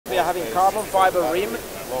are having carbon fiber rim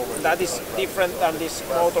that is different than this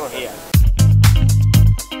motor here.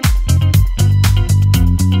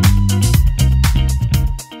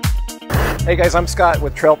 Hey guys, I'm Scott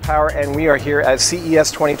with Trail Power, and we are here at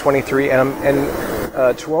CES 2023, and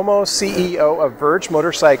Tuomo, CEO of Verge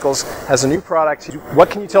Motorcycles, has a new product.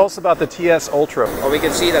 What can you tell us about the TS Ultra? Well, we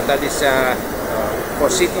can see that is for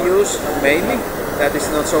city use mainly. That is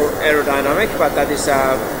not so aerodynamic, but that is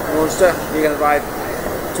a monster. You can ride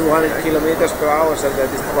 200 kilometers per hour, so that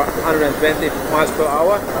is 120 miles per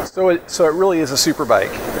hour. So it really is a super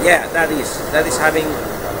bike. Yeah, that is having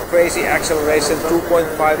crazy acceleration,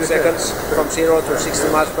 2.5 seconds from 0 to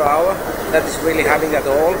 60 miles per hour. That is really having that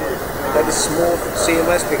all. That is smooth,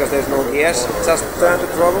 seamless, because there's no gears. Just turn the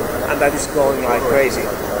throttle and that is going like crazy.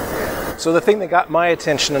 So the thing that got my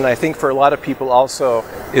attention, and I think for a lot of people also,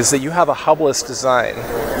 is that you have a hubless design.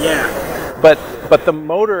 Yeah. But the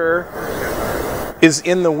motor is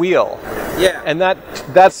in the wheel. Yeah. And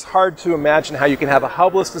that's hard to imagine how you can have a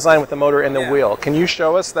hubless design with the motor in the wheel. Can you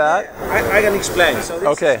show us that? Yeah, I can explain. So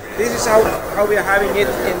this is how we are having it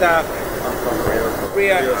in the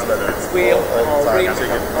rear wheel or rim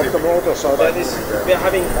of the motor. So that is, we are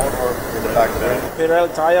having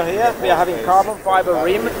Pirelli tire here. We are having carbon fiber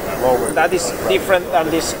rim that is different than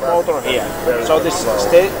this motor here. So this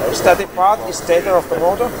static part is stator of the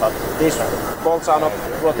motor. These bolts are not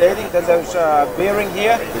rotating. Then there's a bearing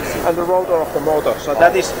here and the rotor of the motor. So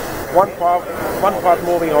that is one part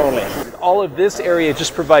moving only. All of this area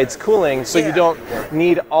just provides cooling, so you don't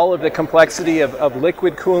need all of the complexity of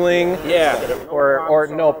liquid cooling or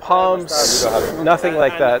no pumps, nothing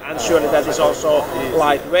like that. And surely that is also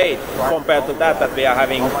lightweight compared to that we are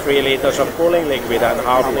having 3 liters of cooling liquid and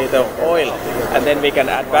half liter of oil, and then we can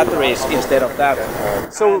add batteries instead of that.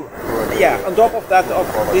 So on top of that,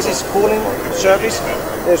 this is cooling surface.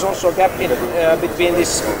 There's also a gap between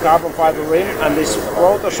this carbon fiber rim and this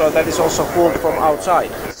rotor, so that is also cooled from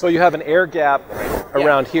outside. So you have an air gap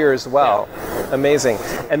around here as well. Yeah. Amazing.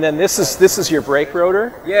 And then this is your brake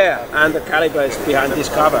rotor? Yeah, and the caliper is behind this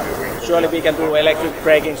cover. Surely we can do electric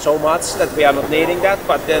braking so much that we are not needing that,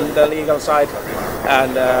 but then the legal side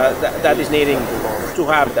and that is needing to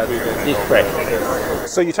have this brake.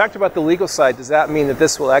 So you talked about the legal side. Does that mean that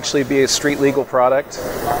this will actually be a street legal product?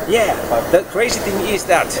 Yeah, the crazy thing is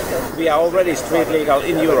that we are already street legal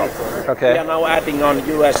in Europe. Okay. We are now adding on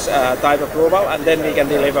US type approval, and then we can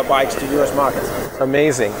deliver bikes to US market.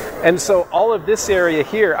 Amazing. And so all of this area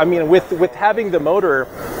here, I mean, with having the motor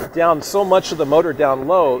down, so much of the motor down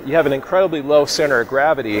low, you have an incredibly low center of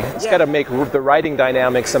gravity. It's got to make the riding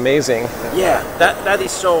dynamics amazing. Yeah, that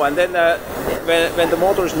is so. And then when the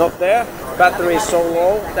motor is not there, battery is so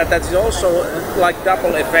low that's also like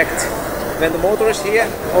double effect. When the motor is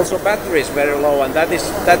here, also battery is very low, and that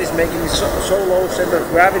is making so low center of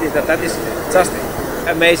gravity that is just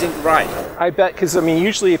amazing to ride. I bet, because I mean,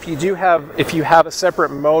 usually if you have a separate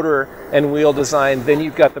motor and wheel design, then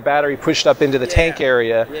you've got the battery pushed up into the tank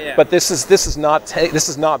area. Yeah. But this is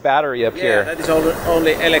not battery up here. Yeah, that is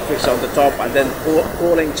only electrics on the top, and then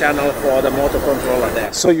cooling channel for the motor controller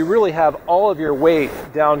there. So you really have all of your weight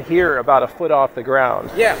down here, about a foot off the ground.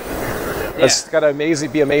 Yeah. It's got to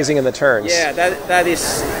be amazing in the turns. Yeah, that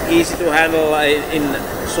is easy to handle in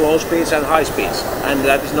slow speeds and high speeds, and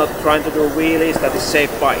that is not trying to do wheelies. That is safe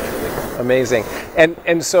bike. Amazing.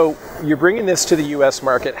 And so you're bringing this to the U.S.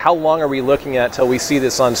 market. How long are we looking at till we see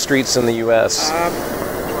this on streets in the U.S.?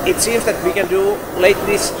 It seems that we can do late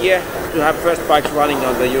this year to have first bikes running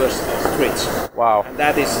on the U.S. streets. Wow. And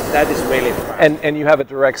that is really. And you have a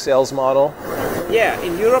direct sales model? Yeah,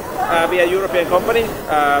 in Europe, we are a European company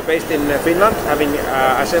based in Finland, having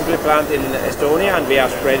assembly plant in Estonia, and we are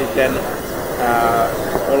spread it then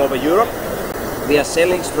all over Europe. We are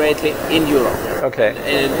selling straightly in Europe. Okay.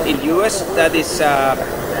 And in US, that is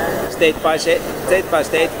state by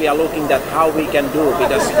state. We are looking at how we can do,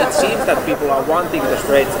 because it seems that people are wanting the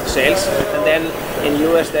straight sales, and then in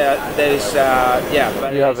US there is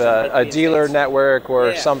you have a dealer network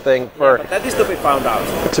or something for but that is to be found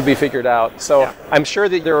out, to be figured out. So I'm sure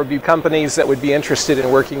that there would be companies that would be interested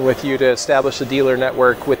in working with you to establish a dealer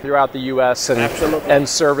network throughout the US and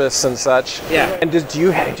service and such. Yeah. And do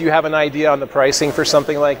you have an idea on the pricing for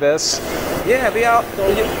something like this? Yeah, we are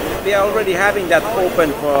we are already having that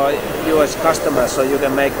open for US customers, so you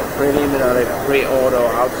can make preliminary pre-order.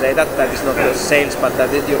 How to say that? That is not the sales, but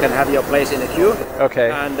that you can have your place in a queue.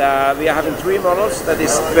 Okay. And we are having 3 models. That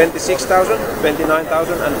is 26,000,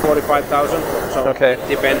 29,000, and 45,000. So okay.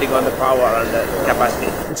 Depending on the power and the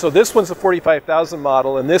capacity. And so this one's a 45,000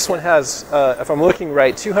 model, and this one has, if I'm looking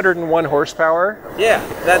right, 201 horsepower. Yeah,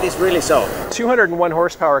 that is really so. 201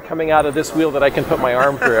 horsepower coming out of this wheel that I can put my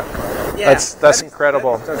arm through. Yeah, that's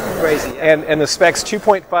incredible. That's crazy. Yeah. And the specs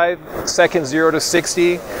 2.5 seconds 0 to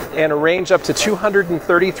 60 and a range up to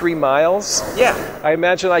 233 miles. Yeah. I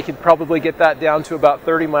imagine I could probably get that down to about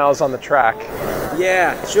 30 miles on the track.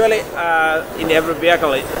 Yeah, surely in every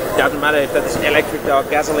vehicle it doesn't matter if that's electric or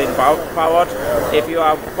gasoline powered. If you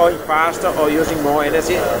are going faster or using more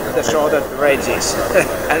energy, the shorter the range is.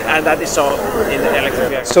 and that is so in the electric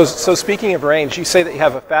vehicle. So speaking of range, you say that you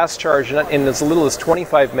have a fast charge in as little as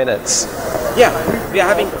 25 minutes. Yeah, we are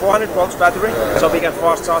having 400 volts battery, so we can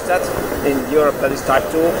fast charge that. In Europe that is type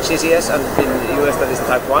 2 CCS, and in the US that is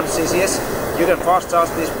type 1 CCS. You can fast charge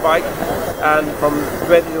this bike, and from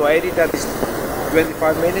 20 to 80 that is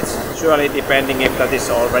 25 minutes, surely depending if that is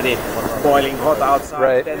already boiling hot outside,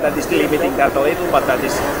 right. Then that is limiting that a little, but that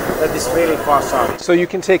is really fast charging. So you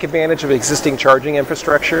can take advantage of existing charging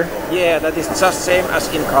infrastructure? Yeah, that is just same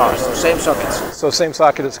as in cars, so same sockets. So same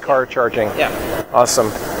socket as car charging? Yeah.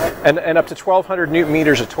 Awesome. And up to 1,200 newton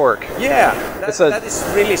meters of torque? Yeah, that is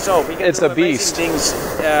really so. We can it's do a beast. things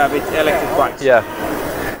with electric bikes. Yeah.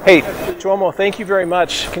 Hey, Tuomo, thank you very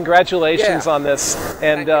much. Congratulations on this.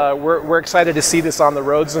 And we're excited to see this on the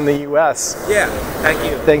roads in the US. Yeah, thank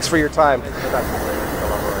you. Thanks for your time.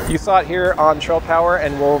 You saw it here on Trail Power,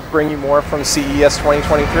 and we'll bring you more from CES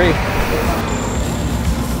 2023.